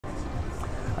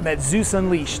I'm at Zeus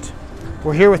Unleashed.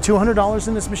 We're here with $200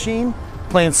 in this machine,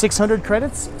 playing 600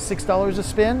 credits, $6 a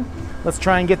spin. Let's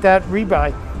try and get that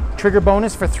rebuy. Trigger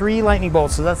bonus for 3 lightning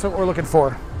bolts, so that's what we're looking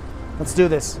for. Let's do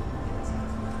this.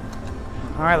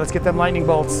 All right, let's get them lightning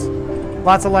bolts.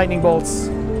 Lots of lightning bolts.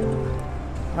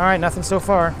 All right, nothing so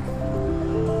far.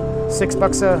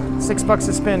 $6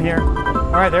 a spin here.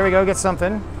 All right, there we go, get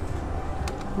something.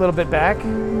 A little bit back.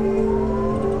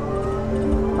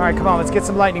 All right, come on, let's get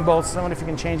some lightning bolts. I wonder if you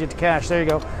can change it to cash. There you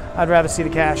go. I'd rather see the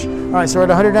cash. All right, so we're at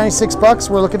 196 bucks.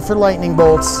 We're looking for lightning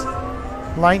bolts.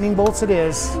 Lightning bolts it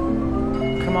is.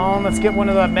 Come on, let's get one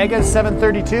of the Mega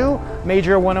 732,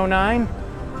 Major 109.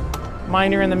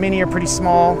 Minor and the Mini are pretty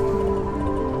small.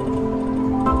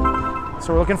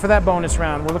 So we're looking for that bonus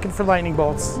round. We're looking for lightning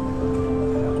bolts.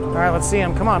 All right, let's see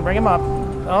them. Come on, bring them up.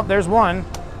 Oh, there's one.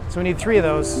 So we need 3 of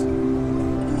those.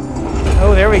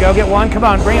 Oh, there we go. Get one. Come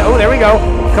on, bring it. Oh, there we go.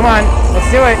 Come on,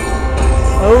 let's do it.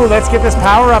 Oh, let's get this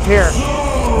power up here.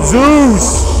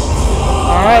 Zeus.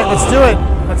 All right, let's do it.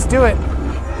 Let's do it.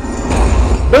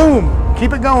 Boom.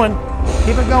 Keep it going.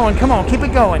 Keep it going. Come on, keep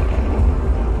it going.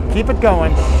 Keep it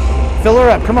going. Fill her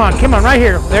up. Come on, right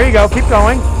here. There you go. Keep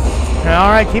going. All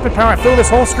right, keep it power. Fill this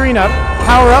whole screen up.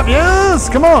 Power up. Yes,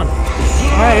 come on.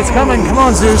 All right, it's coming. Come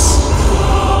on, Zeus.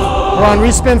 We're on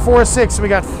respin 4 of 6. We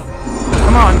got,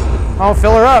 come on. Oh,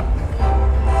 fill her up.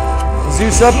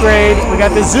 Zeus upgrade. We got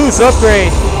the Zeus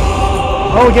upgrade.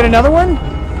 Oh, we get another one?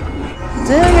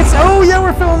 Dang, it's, oh yeah,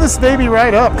 we're filling this baby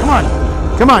right up. Come on.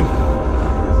 Come on.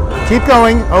 Keep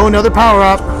going. Oh, another power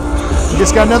up. We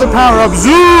just got another power up.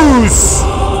 Zeus!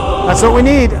 That's what we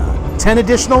need. 10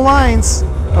 additional lines.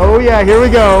 Oh yeah, here we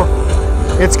go.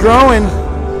 It's growing.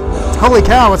 Holy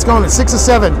cow, it's going at 6 of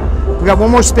 7. We got one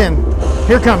more spin.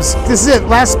 Here comes. This is it.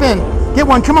 Last spin. Get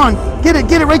one. Come on. Get it.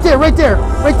 Get it. Right there. Right there.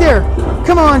 Right there.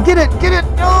 Come on. Get it. Get it.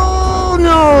 Oh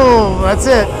no. That's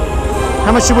it.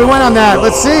 How much should we win on that?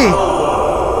 Let's see.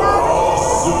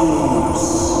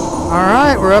 All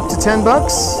right. We're up to 10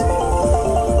 bucks.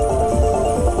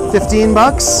 15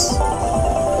 bucks.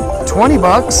 20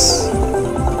 bucks.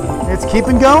 It's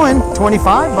keeping going.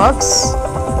 25 bucks.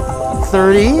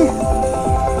 30.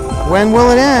 When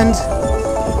will it end?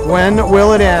 When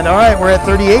will it end? All right, we're at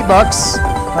 38 bucks.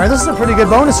 All right, this is a pretty good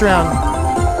bonus round.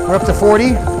 We're up to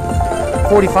 40,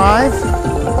 45.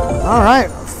 All right,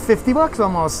 50 bucks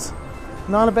almost.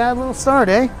 Not a bad little start,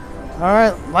 eh? All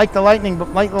right, like the lightning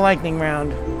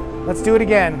round. Let's do it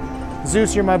again.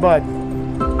 Zeus, you're my bud.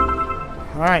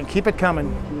 All right, keep it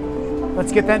coming.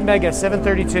 Let's get that Mega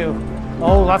 732.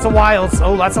 Oh, lots of wilds.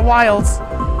 Oh, lots of wilds.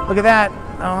 Look at that.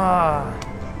 Ah.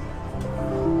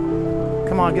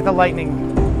 Come on, get the lightning.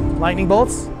 Lightning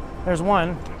bolts? There's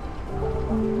one.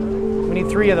 We need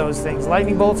 3 of those things.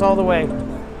 Lightning bolts all the way.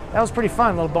 That was pretty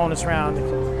fun, little bonus round.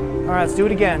 All right, let's do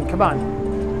it again. Come on.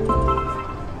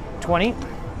 20.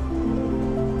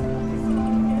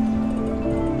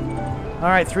 All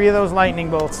right, 3 of those lightning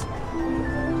bolts.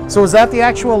 So was that the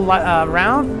actual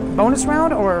round, bonus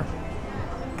round, or?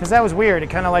 Because that was weird. It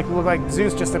kind of like looked like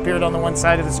Zeus just appeared on the one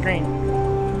side of the screen.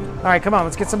 All right, come on,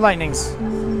 let's get some lightnings.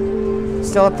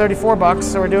 Still up 34 bucks,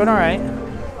 so we're doing all right.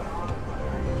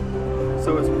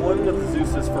 So it's one of the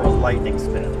Zeuses for a lightning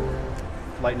spin.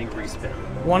 Lightning respin.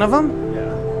 One of them?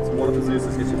 Yeah. So one of the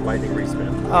Zeuses gets you lightning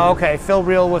respin. Oh, okay. Fill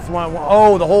reel with one.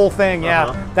 Oh, the whole thing.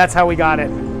 Yeah, that's how we got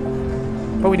it.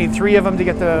 But we need 3 of them to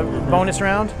get the bonus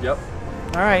round? Yep.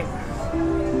 All right.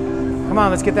 Come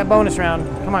on, let's get that bonus round.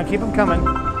 Come on, keep them coming.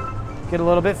 Get a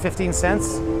little bit, 15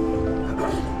 cents.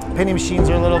 Penny machines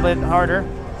are a little bit harder.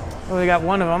 Oh, we got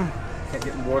one of them. Can't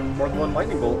get more than one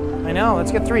lightning bolt. I know,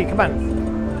 let's get 3, come on.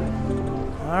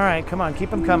 All right, come on, keep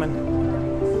them coming.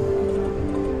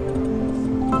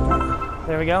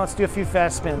 There we go, let's do a few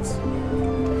fast spins.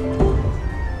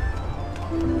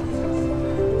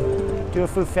 Do a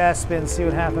few fast spins, see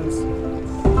what happens.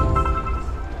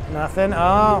 Nothing,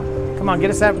 oh, come on, get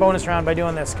us that bonus round by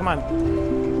doing this, come on.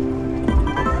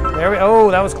 There we, oh,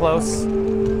 that was close.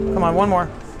 Come on, one more.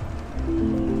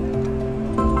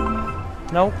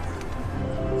 Nope.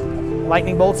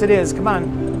 Lightning bolts it is, come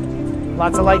on.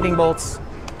 Lots of lightning bolts.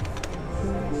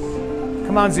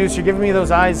 Come on, Zeus, you're giving me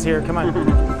those eyes here, come on.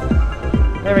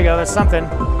 There we go, there's something.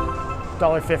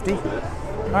 $1.50.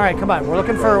 All right, come on, we're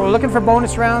looking for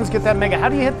bonus rounds, get that Mega. How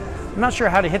do you hit, I'm not sure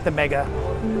how to hit the Mega.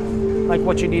 Like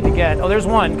what you need to get. Oh, there's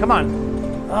one, come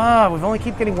on. Ah, we've only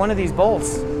keep getting one of these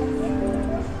bolts.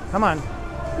 Come on.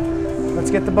 Let's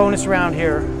get the bonus round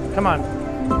here. Come on.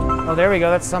 Oh, there we go,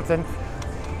 that's something.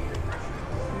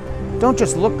 Don't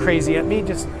just look crazy at me,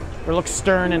 or look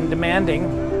stern and demanding.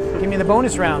 Give me the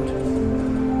bonus round.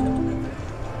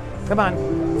 Come on,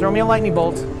 throw me a lightning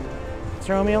bolt.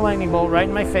 Throw me a lightning bolt right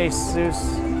in my face,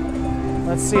 Zeus.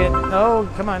 Let's see it. Oh,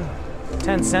 come on.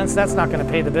 10 cents. That's not going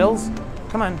to pay the bills.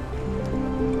 Come on.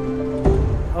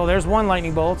 Oh, there's one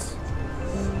lightning bolt.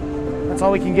 That's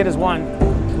all we can get is one.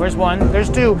 Where's one? There's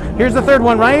two. Here's the third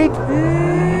one, right?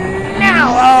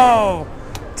 Now! Oh!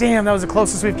 Damn, that was the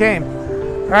closest we've came.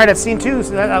 All right, I've seen two.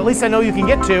 So at least I know you can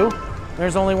get two.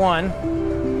 There's only one.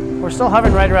 We're still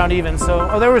hovering right around even. So,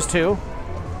 oh, there was two.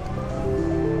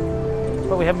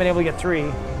 But we haven't been able to get three.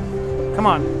 Come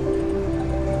on.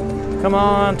 Come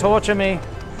on, torture me.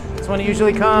 That's when it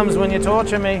usually comes, when you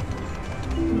torture me.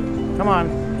 Come on.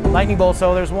 Lightning bolt,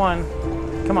 so there's one.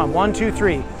 Come on, 1, 2,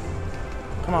 3.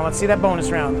 Come on, let's see that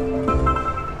bonus round.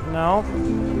 No.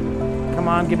 Come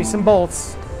on, give me some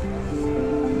bolts.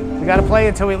 We gotta play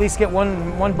until we at least get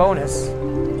one bonus.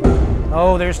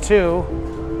 Oh, there's two.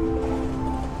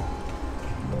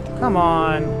 Come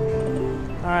on.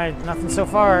 All right, nothing so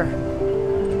far.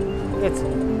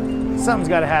 Something's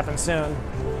gotta happen soon.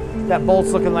 That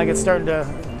bolt's looking like it's starting to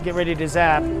get ready to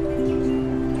zap.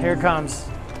 Here it comes.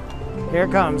 Here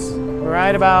it comes.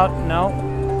 Right about, no.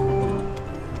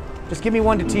 Just give me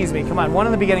one to tease me. Come on, one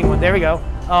in the beginning one. There we go.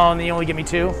 Oh, and then you only give me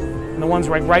two. And the one's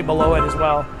right below it as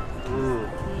well.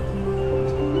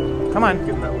 Come on.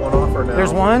 Getting that one offer now.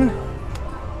 There's one.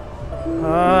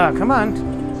 Come on.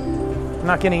 I'm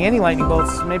not getting any lightning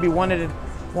bolts. Maybe one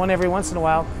every once in a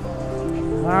while.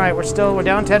 All right, we're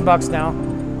down 10 bucks now.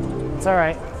 It's all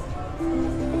right.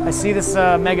 I see this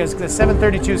megas. The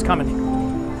 732 is coming.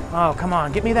 Oh, come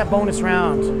on, get me that bonus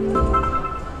round.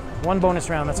 One bonus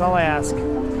round. That's all I ask.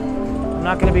 I'm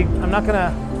not gonna be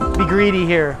greedy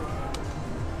here.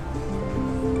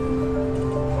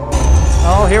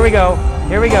 Oh, here we go.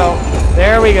 Here we go.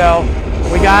 There we go.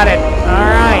 We got it. All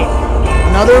right.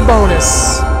 Another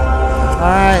bonus. All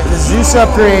right, the Zeus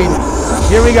upgrade.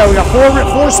 Here we go. We got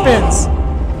four spins.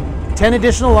 10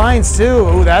 additional lines too.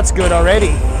 Ooh, that's good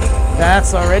already.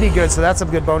 That's already good. So that's a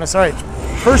good bonus. All right.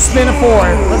 First spin of 4.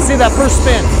 Let's see that first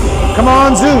spin. Come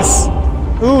on, Zeus.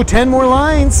 Ooh, 10 more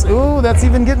lines. Ooh, that's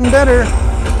even getting better.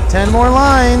 10 more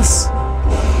lines.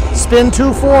 Spin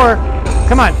 2, 4.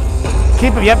 Come on.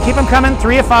 Keep them coming.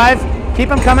 3 of 5. Keep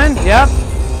them coming. Yep.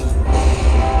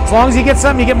 As long as you get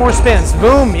something, you get more spins.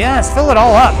 Boom. Yes, fill it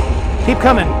all up. Keep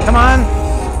coming. Come on.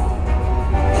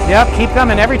 Yep, keep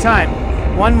coming every time.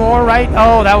 One more, right?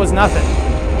 Oh, that was nothing.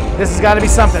 This has got to be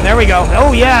something. There we go.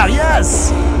 Oh, yeah.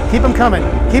 Yes. Keep them coming.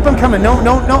 Keep them coming.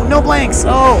 No blanks.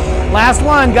 Oh, last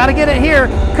one. Got to get it here.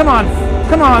 Come on.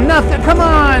 Come on. Nothing. Come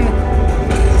on.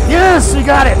 Yes, we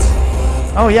got it.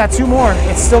 Oh, yeah, 2 more.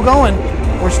 It's still going.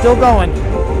 We're still going.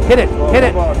 Hit it. Hit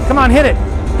it. Come on, hit it.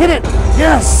 Hit it.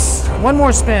 Yes. One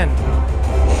more spin.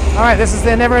 All right, this is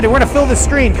the never ending. We're going to fill this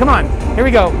screen. Come on. Here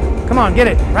we go. Come on, get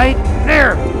it. Right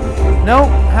there. No.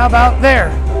 How about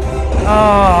there?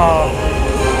 Oh.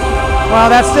 Well,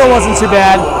 that still wasn't too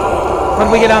bad. What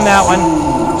did we get on that one?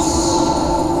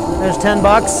 There's 10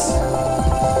 bucks.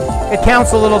 It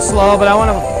counts a little slow, but I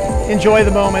want to enjoy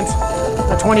the moment.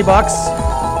 The 20 bucks.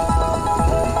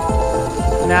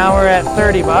 Now we're at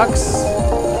 30 bucks.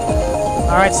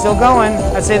 All right, still going.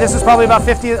 I'd say this is probably about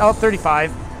 50,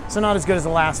 35. So not as good as the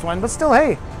last one, but still,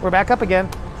 hey, we're back up again.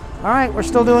 All right, we're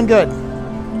still doing good.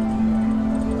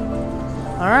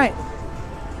 All right.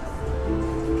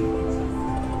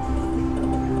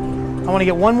 I want to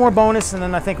get one more bonus, and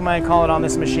then I think I might call it on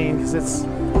this machine, because it's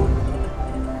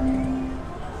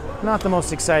not the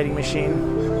most exciting machine,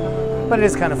 but it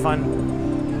is kind of fun.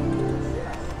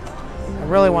 I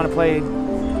really want to play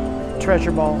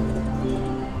Treasure Ball.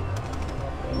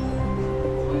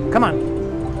 Come on.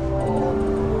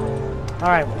 All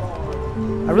right.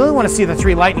 I really want to see the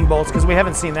 3 lightning bolts, because we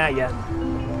haven't seen that yet.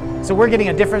 So we're getting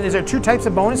a different, is there 2 types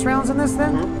of bonus rounds in this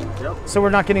then? Mm-hmm. Yep. So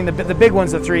we're not getting the big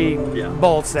ones, the 3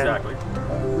 bolts then. Exactly.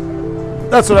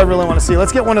 That's what I really want to see.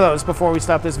 Let's get one of those before we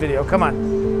stop this video. Come on.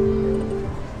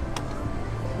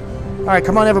 All right,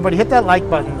 come on everybody, hit that like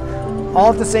button.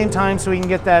 All at the same time so we can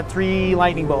get that 3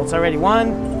 lightning bolts. Already,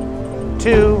 1,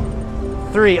 2,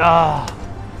 3. Ah,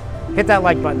 hit that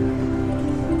like button.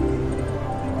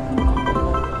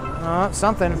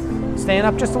 Something. Staying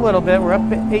up just a little bit. We're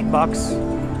up at 8 bucks.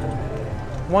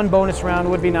 One bonus round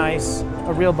would be nice,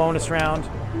 a real bonus round,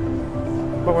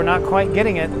 but we're not quite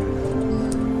getting it.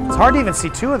 It's hard to even see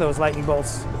 2 of those lightning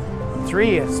bolts.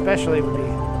 3 especially would be.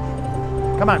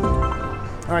 Come on.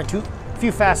 All right, a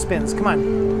few fast spins. Come on.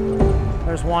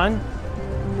 There's 1.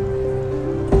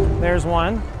 There's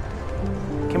 1.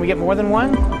 Can we get more than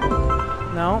 1?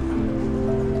 No.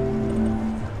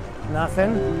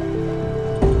 Nothing.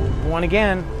 1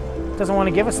 again. Doesn't want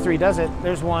to give us 3, does it?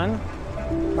 There's 1. All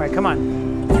right, come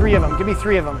on. 3 of them. Give me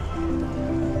 3 of them.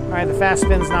 All right, the fast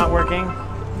spin's not working.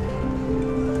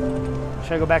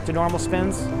 Should I go back to normal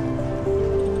spins?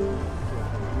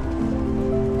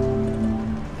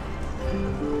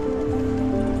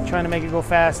 Trying to make it go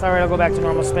fast. All right, I'll go back to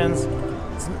normal spins.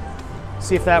 Let's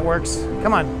see if that works.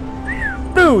 Come on.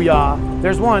 Booyah!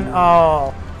 There's one.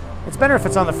 Oh, it's better if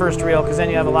it's on the first reel because then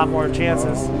you have a lot more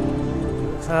chances.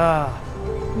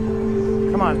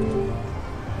 Come on.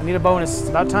 I need a bonus. It's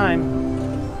about time.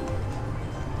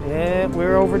 Yeah,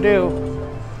 we're overdue.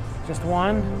 Just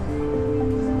one.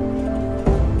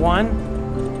 One.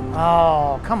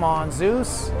 Oh, come on,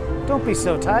 Zeus. Don't be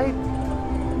so tight.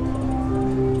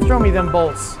 Throw me them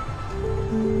bolts.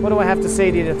 What do I have to say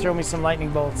to you to throw me some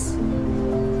lightning bolts?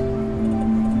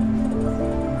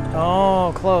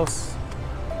 Oh, close.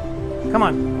 Come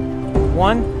on.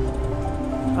 One.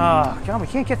 Oh, God, we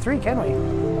can't get three, can we?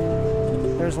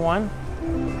 There's one.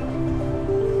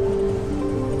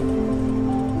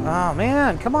 Oh,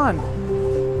 man, come on.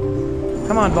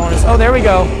 Come on, bonus. Oh, there we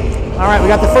go. All right, we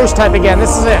got the first type again.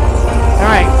 This is it. All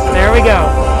right, there we go.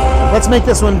 Let's make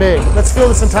this one big. Let's fill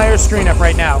this entire screen up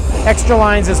right now. Extra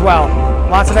lines as well.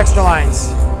 Lots of extra lines.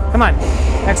 Come on.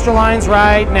 Extra lines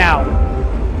right now.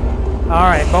 All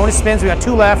right, bonus spins. We got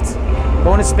 2 left.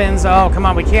 Bonus spins. Oh, come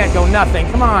on. We can't go nothing.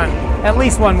 Come on. At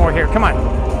least one more here. Come on.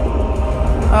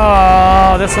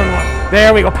 Oh, this one.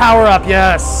 There we go. Power up.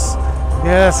 Yes.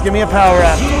 Yes, give me a power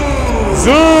up.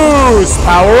 Zeus,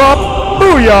 power up.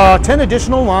 Booyah. 10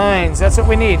 additional lines. That's what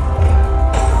we need.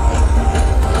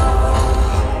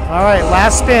 All right,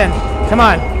 last spin. Come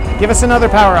on. Give us another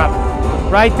power up.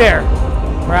 Right there.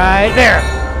 Right there.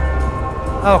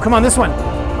 Oh, come on, this one.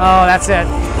 Oh, that's it.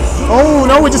 Oh,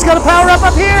 no, we just got a power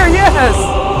up here. Yes.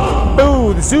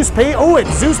 Boo, the Zeus pay. Oh,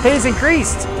 Zeus pays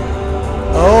increased.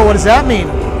 Oh, what does that mean?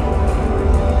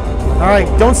 All right,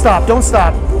 don't stop. Don't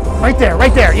stop. Right there,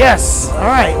 right there. Yes. All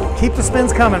right, keep the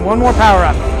spins coming. One more power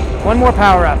up. One more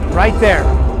power up. Right there.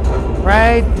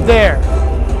 Right there.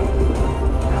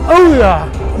 Oh, yeah.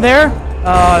 There.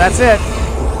 Oh, that's it.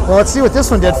 Well, let's see what this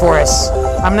one did for us.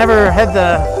 I've never had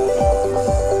the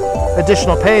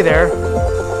additional pay there.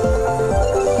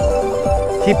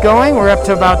 Keep going. We're up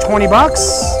to about 20 bucks.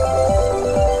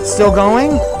 Still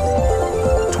going.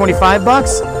 25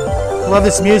 bucks. Love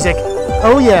this music.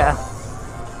 Oh, yeah.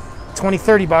 20,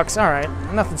 30 bucks. All right.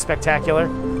 Nothing spectacular.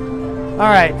 All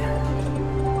right.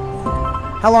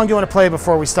 How long do you want to play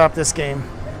before we stop this game?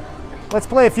 Let's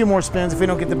play a few more spins. If we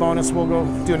don't get the bonus, we'll go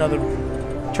do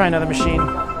try another machine.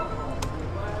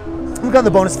 We've got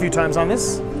the bonus a few times on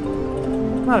this.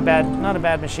 Not a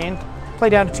bad machine. Play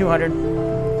down to 200.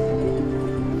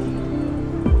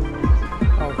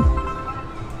 Oh.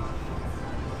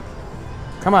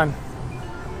 Come on.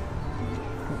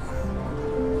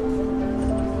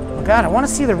 Oh God, I want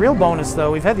to see the real bonus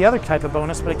though. We've had the other type of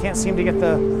bonus, but I can't seem to get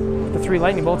the 3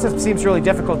 lightning bolts. It seems really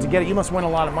difficult to get it. You must win a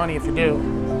lot of money if you do.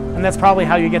 And that's probably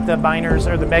how you get the biners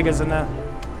or the megas and the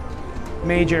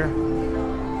major.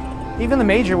 Even the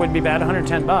major wouldn't be bad,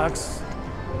 110 bucks.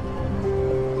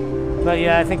 But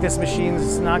yeah, I think this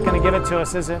machine's not going to give it to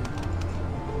us, is it?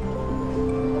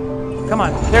 Come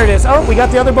on, there it is. Oh, we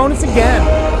got the other bonus again.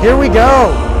 Here we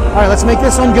go. All right, let's make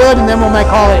this one good and then we'll make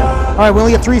call it. All right, we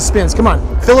only get 3 spins. Come on,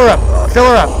 fill her up, fill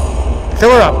her up,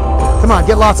 fill her up. Come on,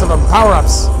 get lots of them. Power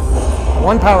ups.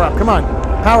 1 power up, come on,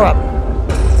 power up.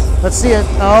 Let's see it.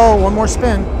 Oh, 1 more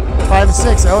spin. 5 to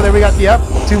 6. Oh, there we got the up.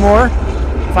 2 more.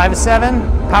 5 to 7.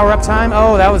 Power up time.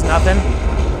 Oh, that was nothing.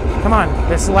 Come on.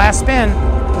 This is the last spin.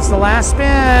 This is the last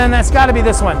spin. That's got to be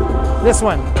this one. This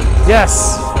one.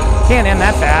 Yes. Can't end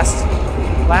that fast.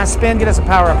 Last spin. Get us a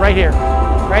power up right here.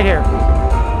 Right here.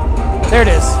 There it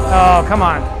is. Oh, come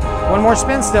on. 1 more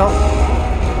spin still.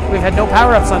 We've had no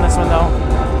power ups on this one though.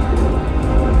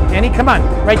 Annie, come on.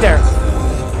 Right there.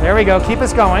 There we go. Keep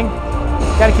us going.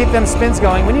 Got to keep them spins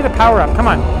going. We need a power up. Come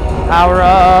on. Power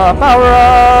up, power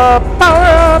up, power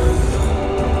up.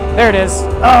 There it is.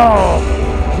 Oh,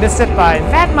 missed it by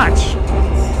that much.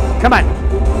 Come on.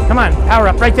 Come on. Power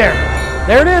up right there.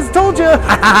 There it is. Told you.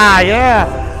 Yeah.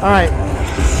 All right.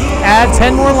 Add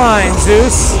 10 more lines,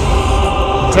 Zeus.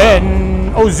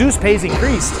 10. Oh, Zeus pays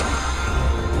increased.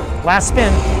 Last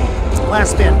spin.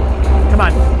 Last spin. Come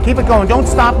on. Keep it going. Don't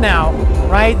stop now.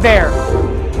 Right there.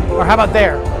 Or how about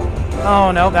there?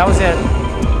 Oh, no, that was it.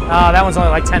 Oh, that one's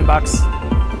only like 10 bucks.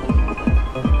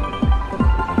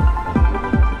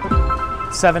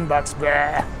 7 bucks.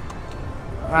 Bleh.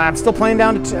 I'm still playing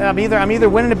down to. I'm either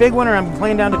winning a big one or I'm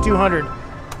playing down to 200,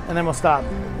 and then we'll stop.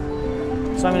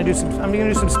 So I'm gonna do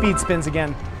some speed spins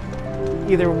again.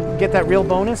 Either get that real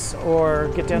bonus or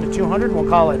get down to 200, and we'll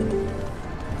call it.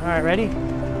 All right, ready?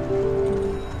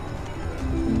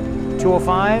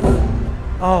 205.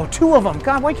 Oh, 2 of them.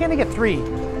 God, why can't I get 3?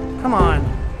 Come on.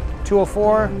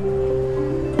 204,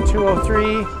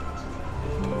 203.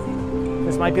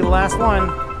 This might be the last one.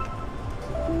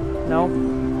 Nope.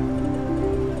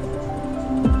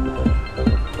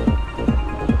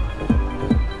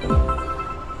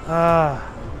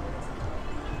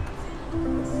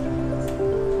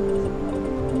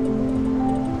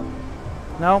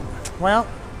 Nope. Well,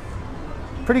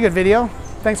 pretty good video.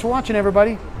 Thanks for watching,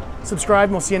 everybody. Subscribe,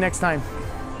 and we'll see you next time.